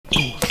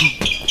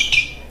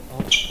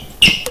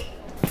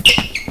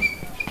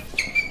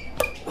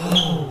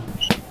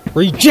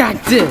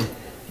Rejected!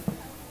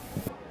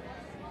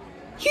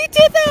 You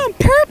did that on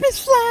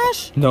purpose,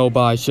 Flash! No,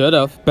 but I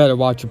should've. Better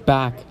watch your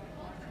back.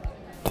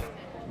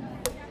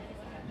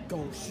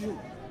 Go shoot.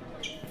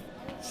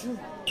 Shoot.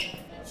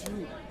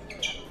 Shoot.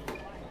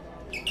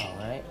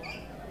 Alright.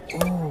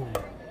 Ooh.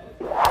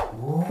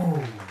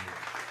 Ooh.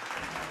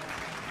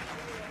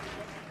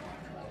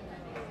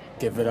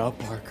 Give it up,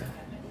 Parker.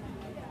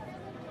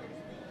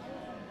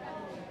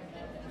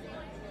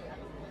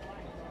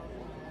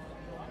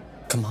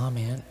 Come on,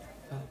 man.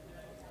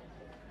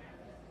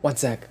 1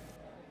 sec.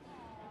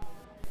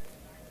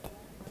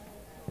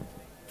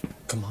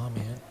 Come on,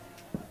 man.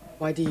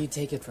 Why do you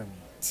take it from me?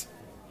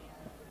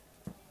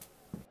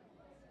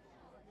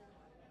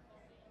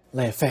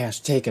 Lay it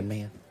fast, take it,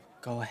 man.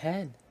 Go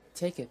ahead,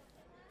 take it.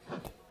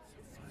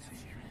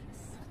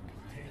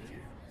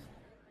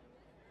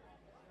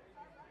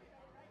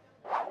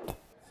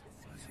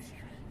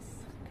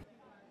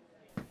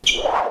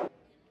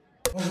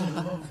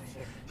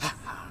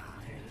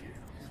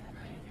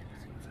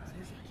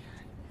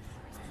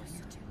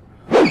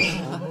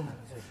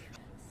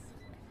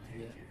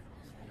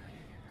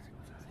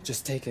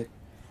 Just take it.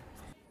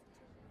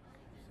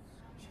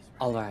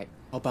 Alright,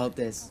 how about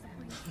this?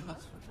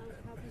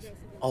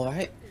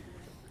 Alright,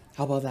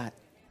 how about that?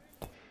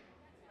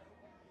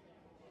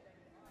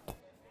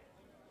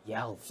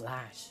 Yo,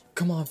 Flash.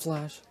 Come on,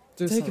 Flash.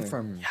 Take it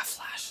from me. Yeah,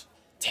 Flash.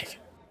 Take it.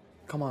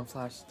 Come on,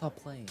 Flash. Stop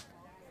playing.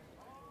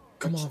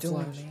 Come on,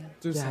 Flash.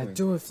 Yeah,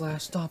 do it,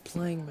 Flash. Stop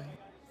playing, man.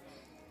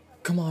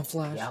 Come on,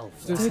 Flash.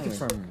 Take it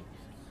from me.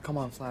 Come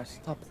on, Flash.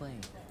 Stop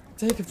playing.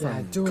 Take it from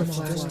me. Do it,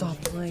 Flash. Stop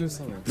playing.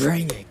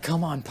 Bring it.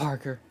 Come on,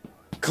 Parker.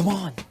 Come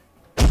on.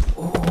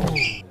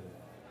 Ooh.